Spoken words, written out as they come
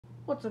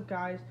What's up,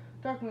 guys?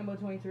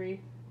 DarkLimbo23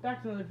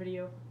 back to another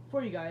video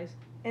for you guys,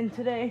 and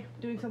today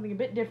doing something a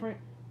bit different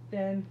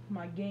than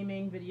my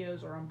gaming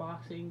videos or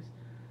unboxings.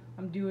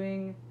 I'm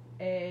doing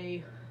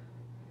a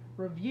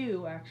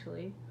review,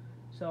 actually.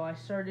 So I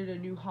started a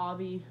new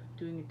hobby,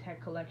 doing a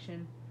tech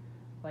collection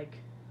like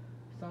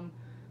some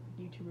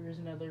YouTubers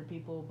and other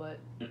people, but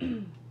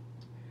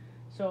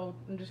so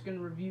I'm just gonna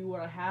review what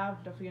I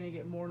have. Definitely gonna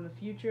get more in the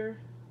future.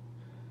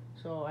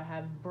 So I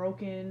have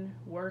broken,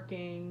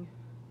 working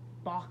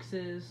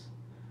boxes.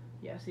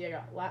 Yeah, see, I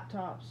got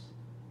laptops,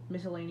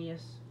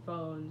 miscellaneous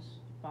phones,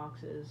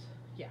 boxes.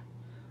 Yeah.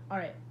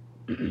 Alright.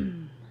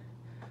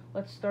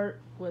 Let's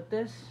start with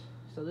this.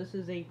 So this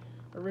is a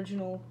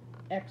original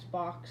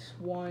Xbox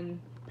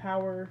One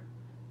power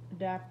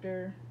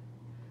adapter.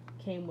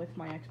 Came with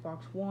my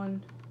Xbox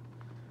One,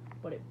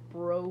 but it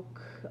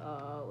broke,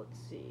 let's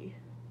see,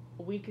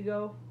 a week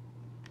ago.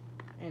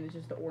 And it's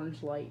just the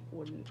orange light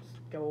wouldn't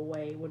go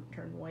away, wouldn't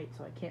turn white,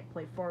 so I can't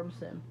play Farm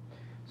Sim.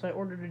 So I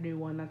ordered a new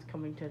one that's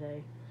coming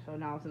today. So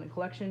now it's in the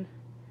collection,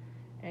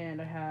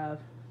 and I have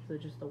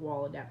just the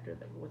wall adapter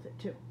that goes with it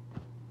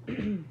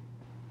too.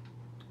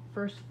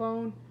 First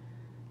phone,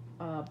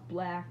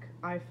 black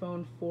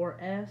iPhone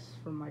 4S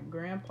from my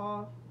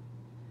grandpa.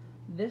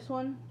 This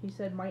one, he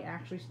said, might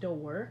actually still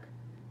work.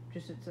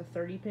 Just it's a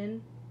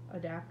 30-pin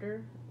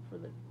adapter for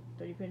the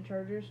 30-pin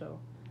charger, so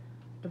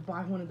to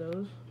buy one of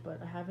those, but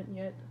I haven't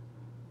yet.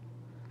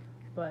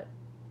 But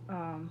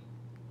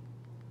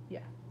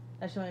yeah,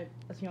 that's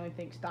the only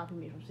thing stopping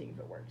me from seeing if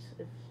it works.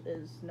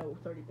 Is no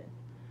 30-pin.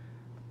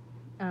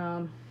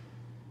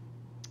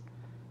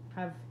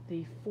 Have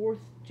the 4th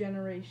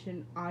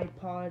generation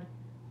iPod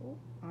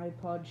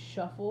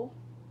Shuffle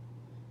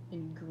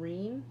in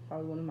green,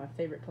 probably one of my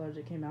favorite colors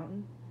it came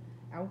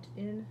out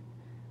in.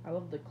 I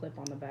love the clip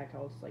on the back,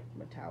 how it's like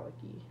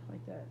metallic-y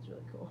like that. It's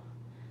really cool.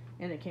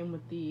 And it came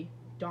with the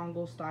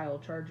dongle style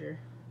charger,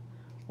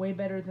 way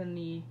better than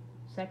the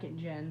 2nd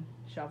gen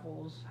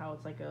shuffles, how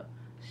it's like a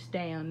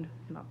stand,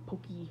 not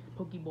pokey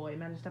boy.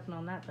 Imagine stepping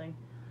on that thing.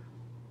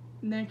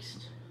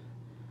 Next,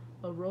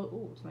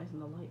 oh, it's nice in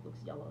the light,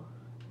 looks yellow.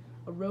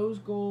 A rose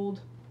gold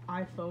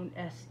iPhone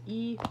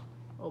SE.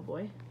 Oh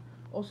boy.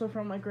 Also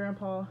from my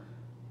grandpa.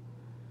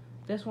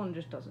 This one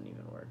just doesn't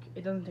even work.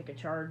 It doesn't take a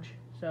charge,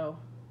 so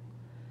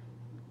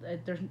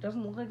it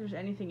doesn't look like there's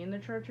anything in the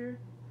charger,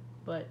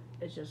 but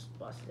it's just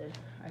busted.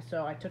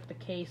 So I took the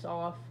case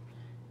off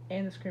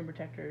and the screen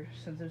protector,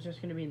 since it's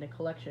just going to be in the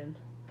collection.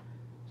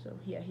 So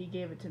yeah, he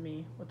gave it to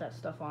me with that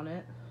stuff on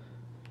it.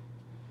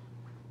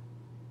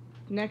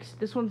 Next,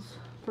 this one's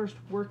first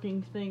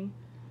working thing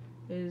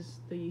is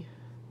the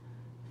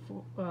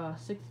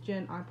 6th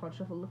gen iPod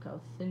Shuffle. Look how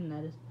thin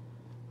that is.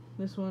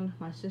 This one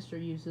my sister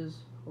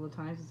uses all the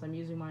time, since I'm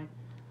using my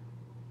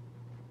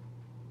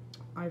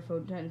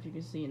iPhone 10, if you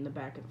can see in the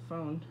back of the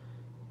phone.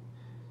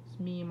 It's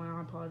me and my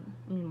iPod,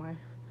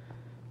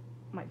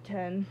 my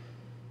 10.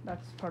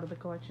 That's part of the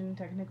collection,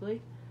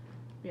 technically.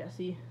 But yeah,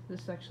 see,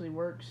 this actually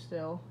works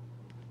still.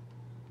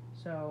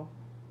 So,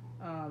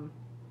 hold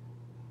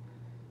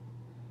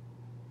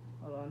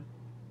on.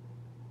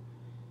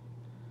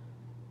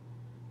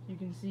 You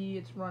can see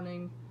it's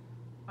running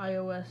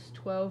iOS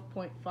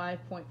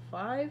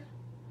 12.5.5.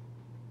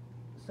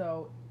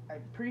 So,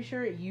 I'm pretty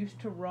sure it used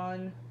to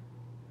run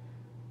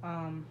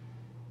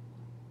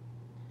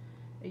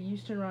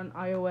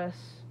iOS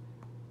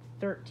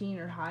 13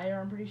 or higher,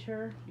 I'm pretty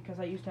sure, because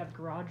I used to have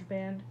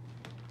GarageBand,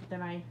 but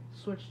then I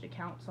switched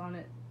accounts on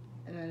it,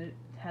 and then it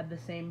had the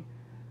same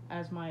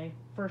as my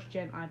 1st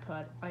gen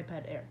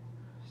iPad Air.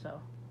 So,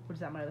 which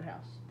is at my other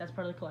house. That's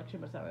part of the collection,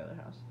 but it's at my other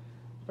house.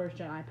 1st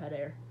gen iPad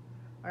Air.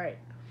 Alright,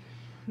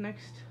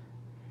 next,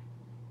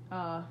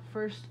 second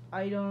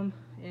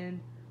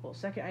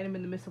item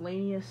in the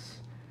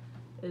miscellaneous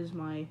is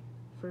my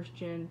 1st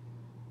gen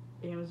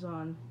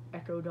Amazon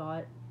Echo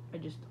Dot.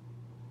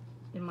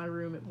 In my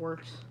room it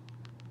works,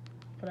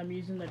 but I'm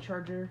using the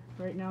charger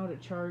right now to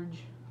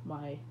charge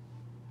I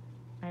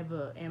have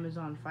a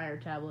Amazon Fire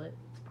tablet.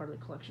 It's part of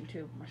the collection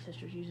too. My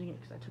sister's using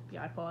it because I took the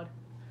iPod.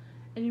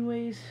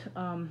 Anyways,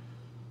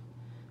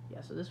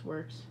 yeah, so this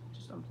works,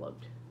 just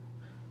unplugged.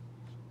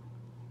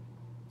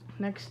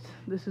 Next,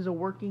 this is a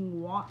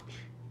working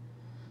watch.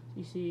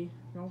 You see,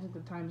 I don't think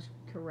the time's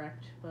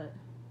correct, but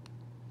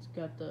it's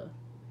got the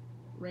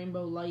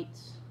rainbow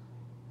lights.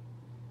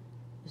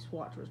 This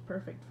watch was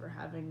perfect for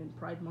having in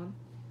Pride Month.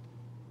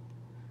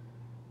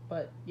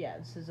 But yeah,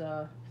 this is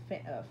a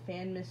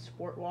Fanmas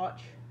sport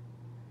watch,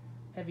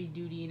 heavy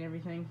duty and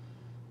everything.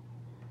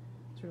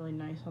 It's really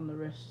nice on the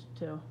wrist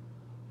too.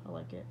 I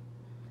like it.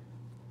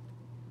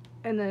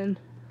 And then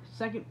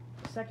second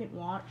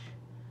watch,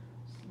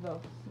 the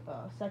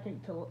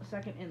second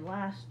and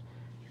last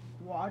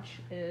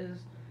watch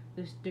is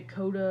this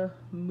Dakota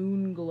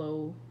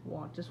Moonglow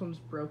watch. This one's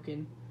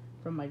broken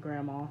from my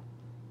grandma.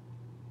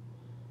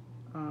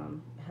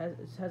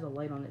 It has a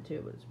light on it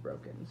too, but it's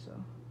broken. So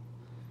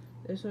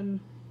this one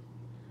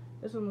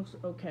looks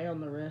okay on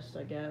the wrist,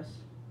 I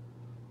guess.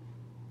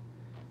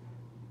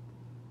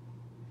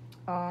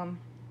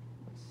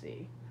 Let's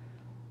see.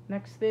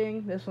 Next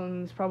thing, this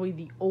one's probably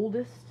the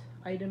oldest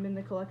item in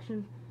the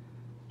collection.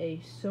 A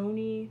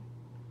Sony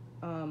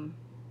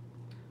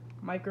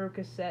micro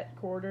cassette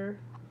recorder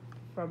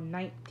from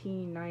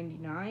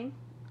 1999.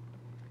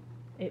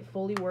 It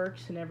fully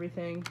works and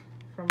everything,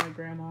 from my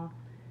grandma.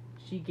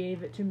 She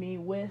gave it to me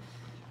with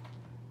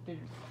the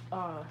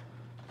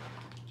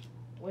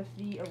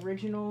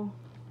original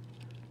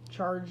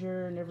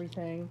charger and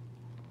everything,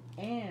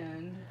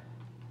 and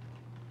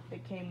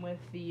it came with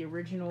the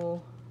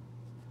original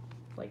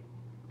like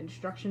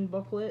instruction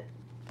booklet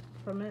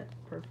from it.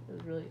 It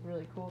was really,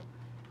 really cool.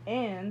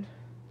 And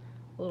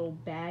a little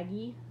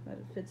baggie that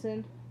it fits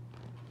in.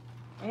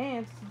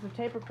 And since it's a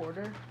tape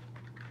recorder,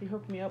 he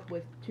hooked me up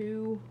with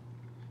 2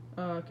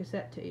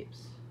 cassette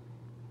tapes.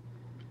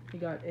 He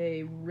got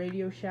a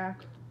Radio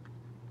Shack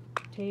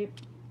tape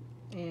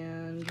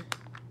and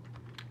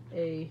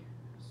I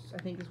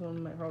think this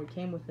one probably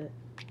came with it,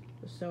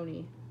 the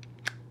Sony.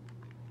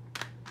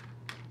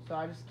 So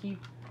I just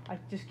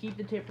keep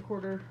the tape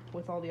recorder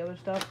with all the other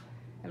stuff,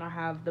 and I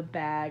have the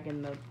bag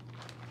and the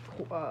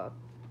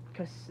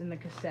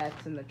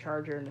cassettes and the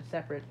charger in a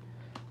separate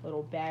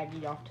little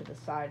baggie off to the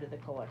side of the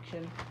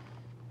collection.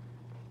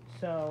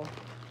 So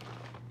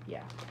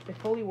yeah, it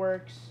fully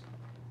works,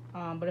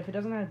 but if it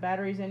doesn't have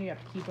batteries in, you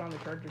have to keep it on the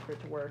charger for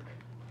it to work.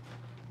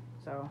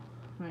 So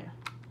yeah,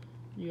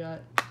 you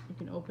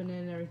can open it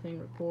and everything,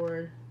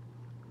 record,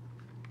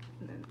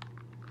 and then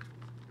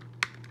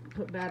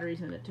put batteries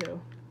in it too.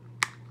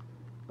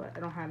 But I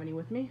don't have any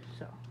with me,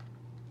 so.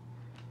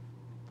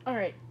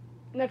 Alright,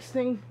 next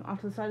thing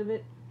off to the side of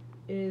it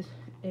is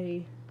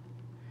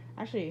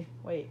actually,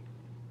 wait.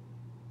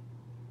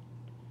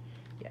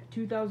 Yeah,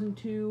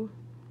 2002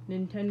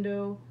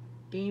 Nintendo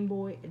Game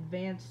Boy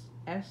Advance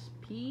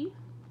SP.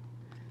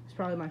 It's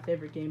probably my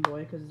favorite Game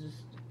Boy because it's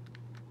just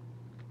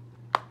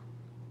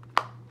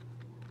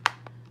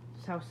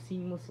how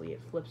seamlessly it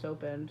flips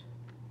open.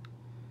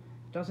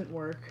 Doesn't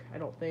work, I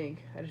don't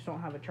think. I just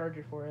don't have a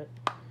charger for it.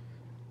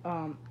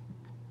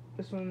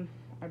 This one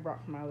I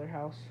brought from my other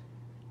house.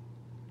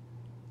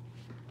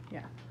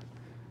 Yeah,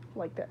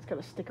 like that's got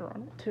a sticker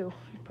on it too.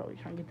 I'd probably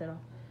try and get that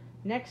off.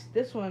 Next,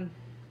 this one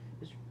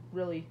is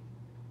really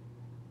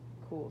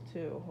cool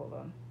too. Hold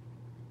on.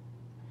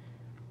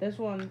 This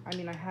one, I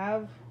mean, I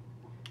have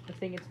the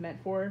thing it's meant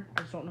for.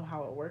 I just don't know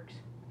how it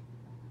works.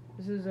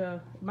 This is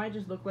it might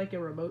just look like a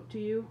remote to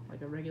you,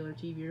 like a regular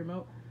TV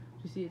remote.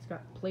 You see, it's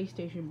got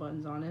PlayStation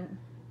buttons on it.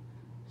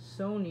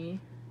 Sony.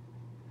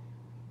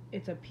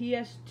 It's a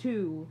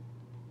PS2,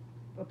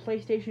 a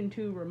PlayStation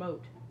 2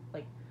 remote.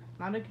 Like,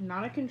 not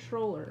a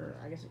controller.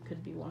 I guess it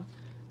could be one.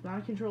 Not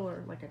a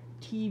controller, like a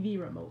TV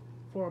remote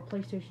for a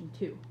PlayStation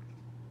 2.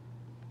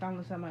 Found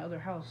this at my other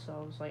house, so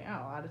I was like, oh,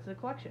 I'll add it to the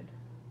collection.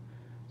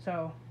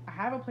 So I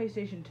have a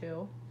PlayStation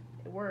 2.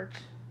 It works,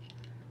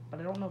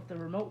 but I don't know if the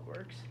remote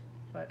works.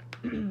 But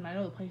I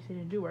know the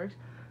PlayStation 2 works.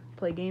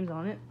 Play games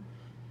on it.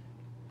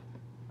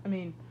 I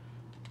mean,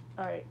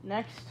 alright,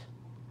 next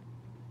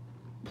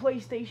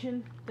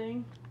PlayStation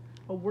thing.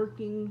 A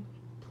working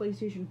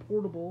PlayStation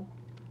Portable.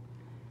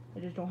 I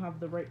just don't have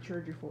the right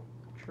charger for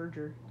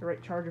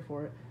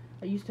it.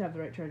 I used to have the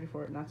right charger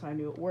for it, and that's how I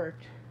knew it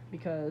worked.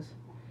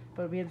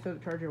 But we had to throw the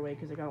charger away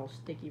because it got all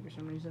sticky for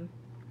some reason.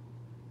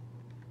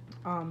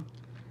 But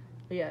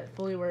yeah, it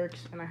fully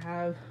works, and I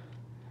have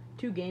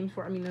 2 games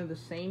for it. I mean, they're the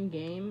same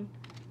game,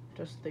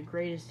 just the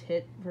greatest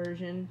hit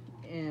version,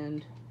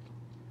 and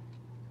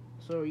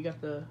so you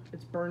got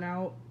it's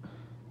Burnout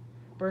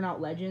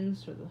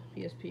Legends for the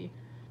PSP.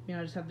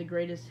 I just have the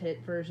greatest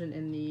hit version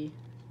in the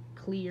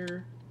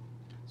clear.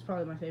 It's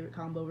probably my favorite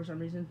combo for some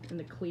reason, in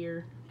the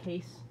clear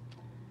case,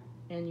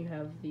 and you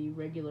have the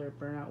regular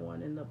Burnout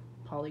one in the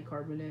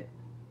polycarbonate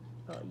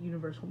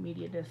Universal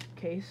Media Disc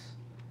case.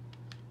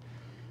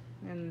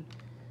 And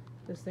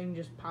this thing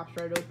just pops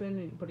right open,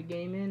 and you put a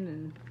game in,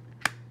 and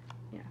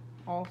yeah,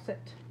 all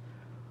set.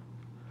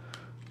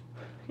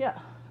 Yeah,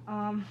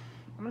 I'm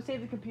gonna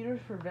save the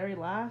computers for very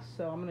last,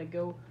 so I'm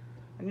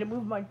gonna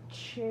move my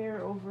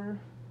chair over,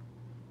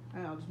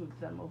 and I'll just move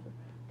them over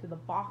to the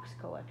box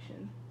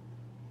collection.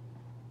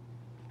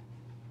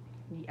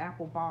 The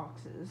Apple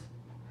boxes.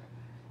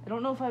 I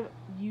don't know if I've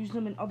used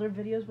them in other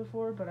videos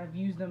before, but I've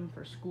used them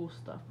for school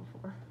stuff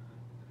before.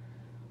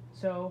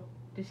 So,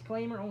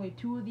 disclaimer, only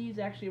 2 of these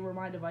actually were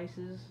my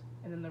devices,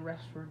 and then the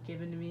rest were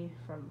given to me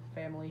from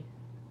family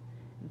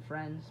and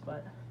friends.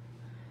 But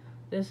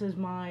this is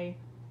my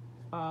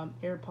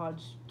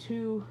AirPods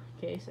 2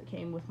 case that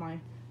came with my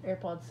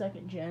AirPods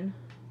 2nd gen.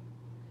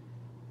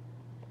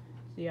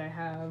 See, I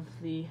have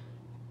the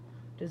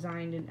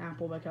Designed in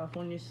Apple by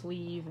California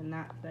sleeve and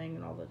that thing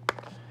and all the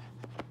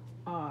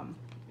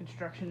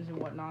instructions and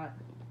whatnot.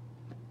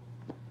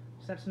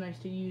 So that's nice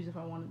to use if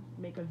I want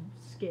to make a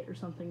skit or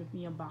something with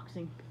me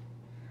unboxing.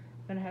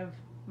 Then I have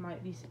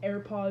these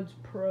AirPods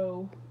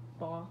Pro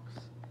box.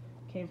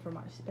 Came from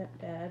my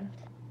stepdad.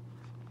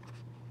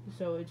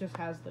 So it just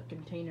has the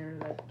container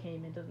that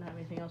came in, doesn't have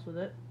anything else with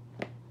it.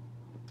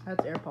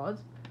 That's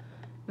AirPods.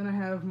 Then I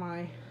have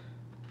my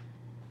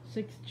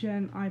 6th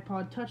gen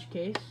iPod Touch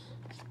case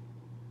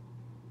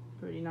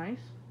pretty nice.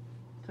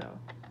 So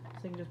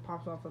this thing just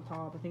pops off the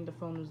top. I think the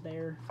phone was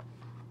there,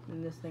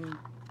 and this thing,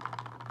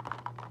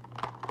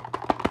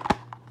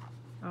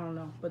 I don't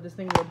know, but this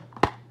thing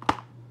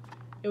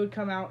would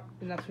come out,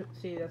 and that's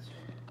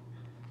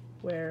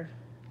where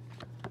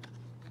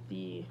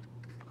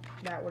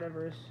that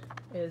whatever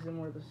is and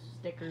where the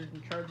stickers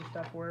and charger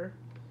stuff were.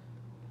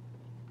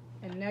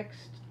 And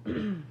next,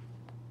 I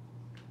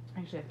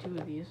actually have two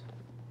of these.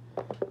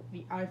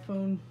 The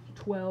iPhone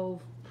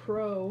 12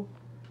 Pro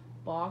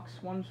box.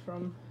 One's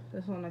from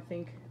this one, I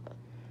think.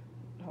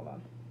 Hold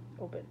on,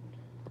 open.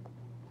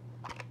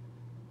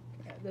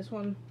 Yeah, this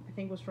one I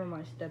think was from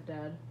my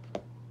stepdad.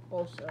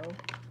 Also,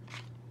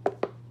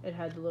 it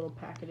had the little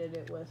packet in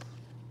it with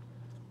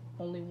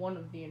only one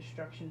of the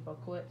instruction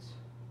booklets.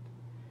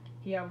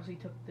 He obviously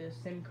took the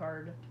SIM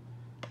card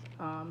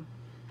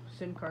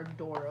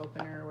door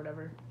opener or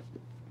whatever.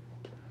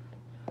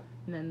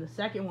 And then the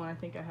second one, I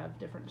think I have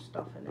different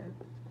stuff in it.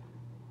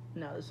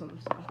 No,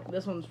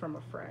 this one's from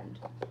a friend,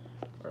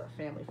 or a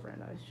family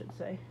friend, I should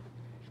say.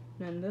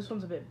 And then this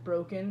one's a bit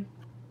broken,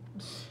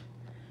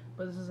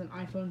 but this is an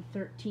iPhone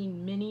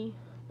 13 mini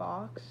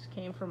box.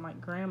 Came from my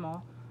grandpa,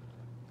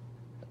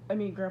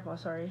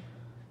 sorry.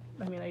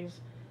 I guess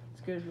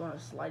it's good if you want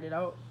to slide it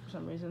out for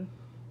some reason.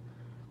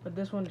 But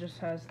this one just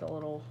has the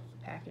little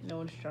packet,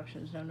 no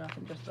instructions, no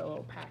nothing, just a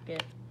little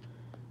packet,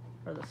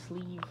 or the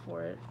sleeve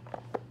for it,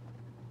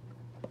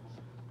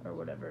 or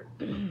whatever.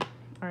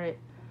 Alright,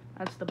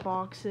 that's the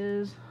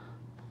boxes.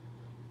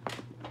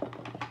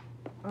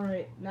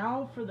 Alright,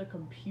 now for the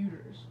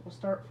computers. We'll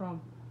start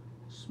from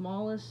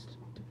smallest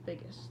to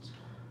biggest.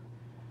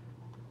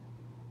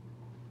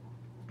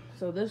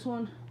 So this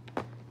one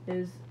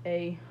is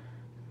I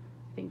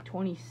think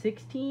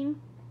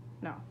 2016,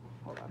 no,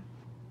 hold on,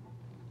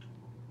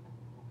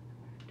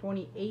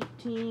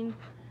 2018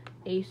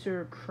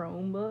 Acer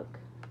Chromebook.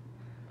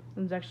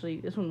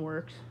 This one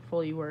works,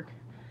 fully work,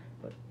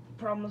 but the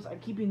problem is I'm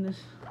keeping this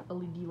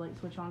LED light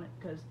switch on it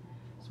because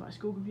it's my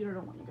school computer. I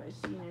don't want you guys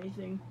seeing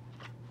anything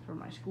from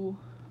my school.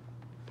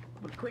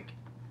 But quick,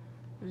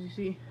 as you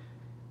see,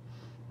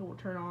 it will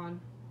turn on.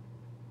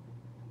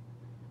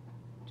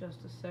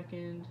 Just a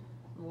second.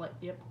 Light,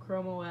 yep,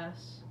 Chrome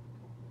OS.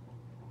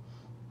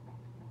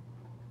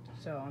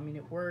 So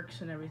it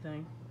works and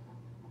everything.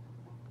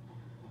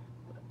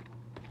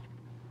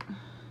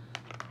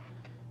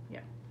 Yeah,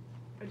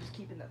 I'm just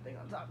keeping that thing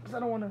on top because I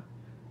don't want to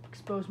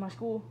expose my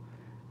school.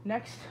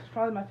 Next,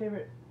 probably my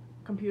favorite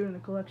computer in the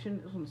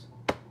collection. This one's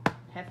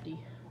hefty.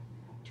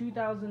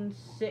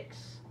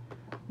 2006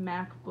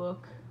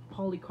 MacBook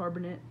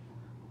polycarbonate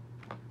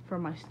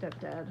from my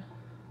stepdad.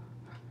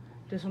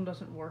 This one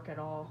doesn't work at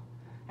all.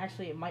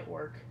 Actually, it might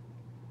work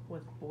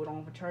but we don't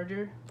have a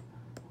charger.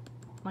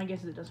 My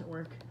guess is it doesn't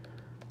work.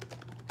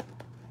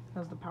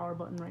 That's the power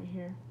button right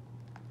here.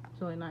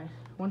 It's really nice.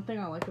 One thing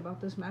I like about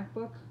this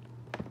MacBook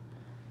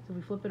is if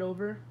we flip it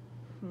over,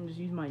 I'm just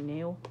use my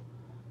nail,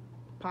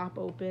 pop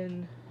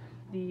open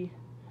the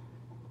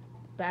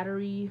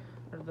battery,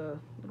 or the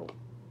little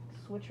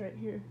switch right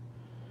here.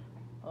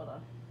 Hold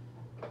on.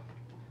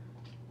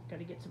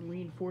 Gotta get some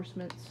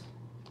reinforcements.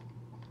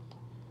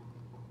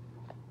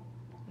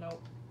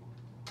 Nope.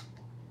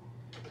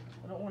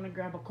 I don't want to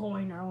grab a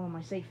coin or all in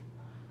my safe.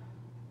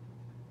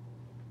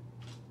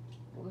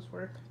 Will this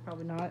work?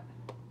 Probably not.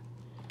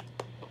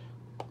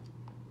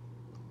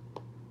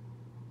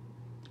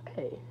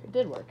 Hey, it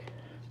did work.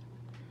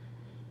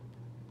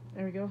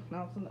 There we go.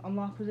 Now it's in the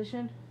unlock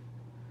position.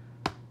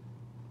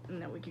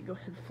 And then we can go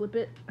ahead and flip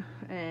it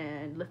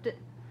and lift it.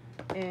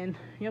 And,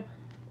 yep.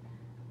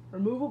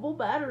 Removable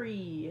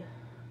battery.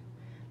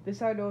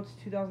 This I know it's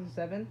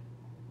 2007.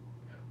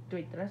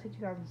 Wait, did I say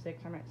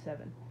 2006? I meant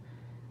 7.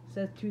 It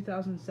says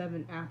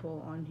 2007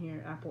 Apple on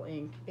here, Apple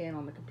Inc., and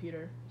on the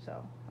computer.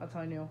 So, that's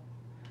how I knew.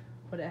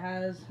 But it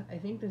has, I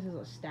think this is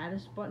a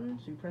status button.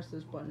 So you press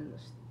this button and the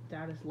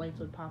status lights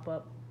would pop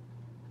up.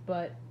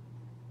 But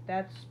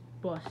that's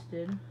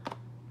busted.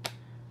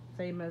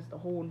 Same as the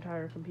whole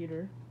entire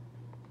computer.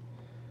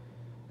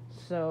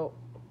 So,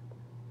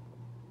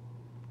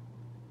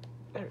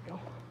 there we go.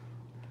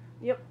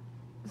 Yep,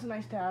 it's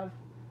nice to have.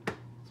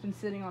 It's been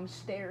sitting on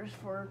stairs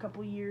for a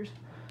couple years.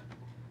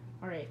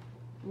 Alright,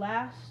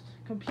 last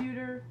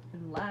computer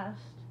and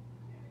last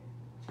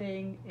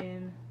thing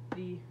in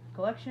the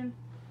collection.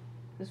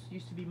 This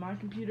used to be my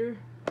computer.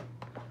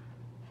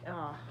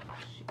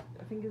 Shoot,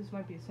 I think this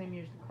might be the same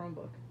year as the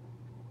Chromebook.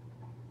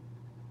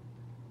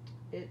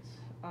 It's,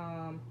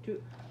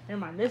 never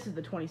mind, this is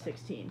the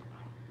 2016.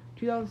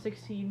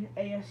 2016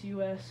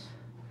 ASUS,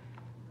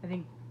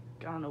 I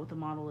don't know what the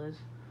model is,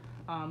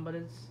 but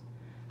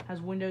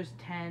has Windows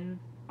 10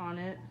 on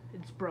it.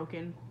 It's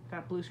broken,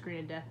 got blue screen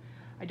of death.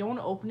 I don't want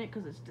to open it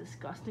because it's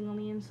disgusting on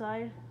the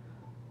inside.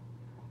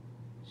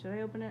 Should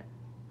I open it?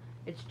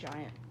 It's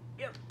giant.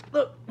 Yep,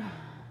 look.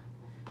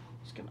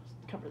 Just gonna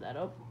cover that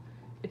up.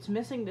 It's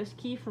missing this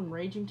key from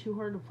raging too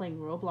hard to playing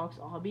Roblox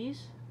Obbies.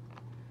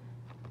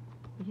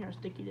 You hear how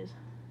sticky it is?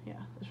 Yeah,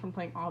 it's from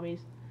playing Obbies.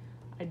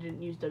 I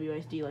didn't use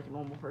WASD like a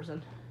normal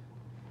person.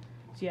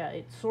 So yeah,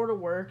 it sort of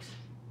works.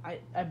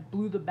 I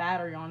blew the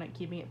battery on it,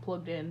 keeping it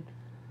plugged in,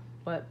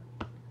 but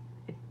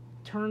it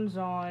turns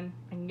on.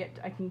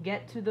 I can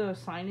get to the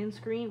sign-in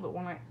screen, but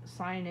when I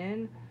sign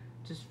in,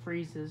 it just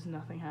freezes.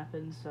 Nothing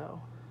happens.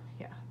 So,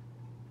 yeah.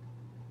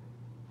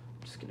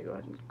 I'm just gonna go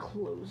ahead and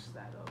close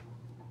that up.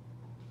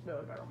 No,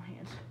 I got it on my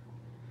hands.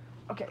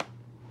 Okay.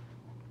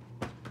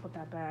 Put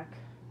that back.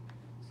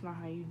 It's not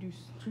how you do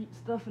street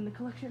stuff in the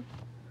collection.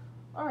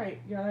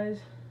 Alright, guys.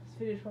 This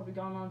video's probably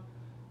gone on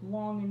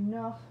long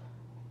enough.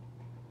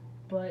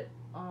 But,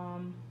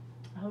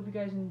 I hope you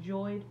guys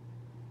enjoyed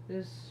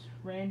this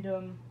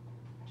random,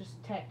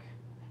 just tech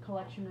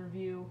collection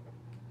review.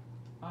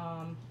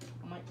 I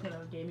might put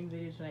out a gaming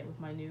video tonight with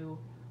my new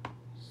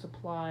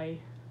supply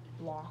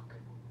block.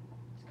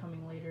 It's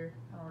coming later.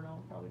 I don't know,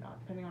 probably not,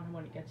 depending on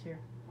when it gets here.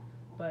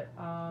 But,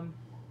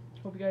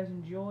 hope you guys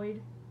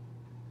enjoyed.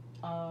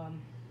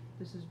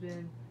 This has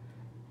been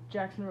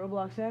Jackson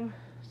Roblox M,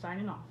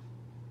 signing off.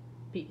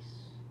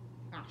 Peace.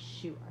 Ah,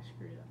 shoot, I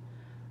screwed it up.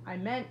 I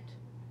meant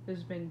this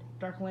has been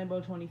Dark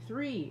Lambo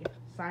 23,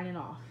 signing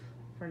off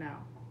for now.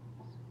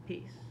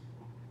 Peace.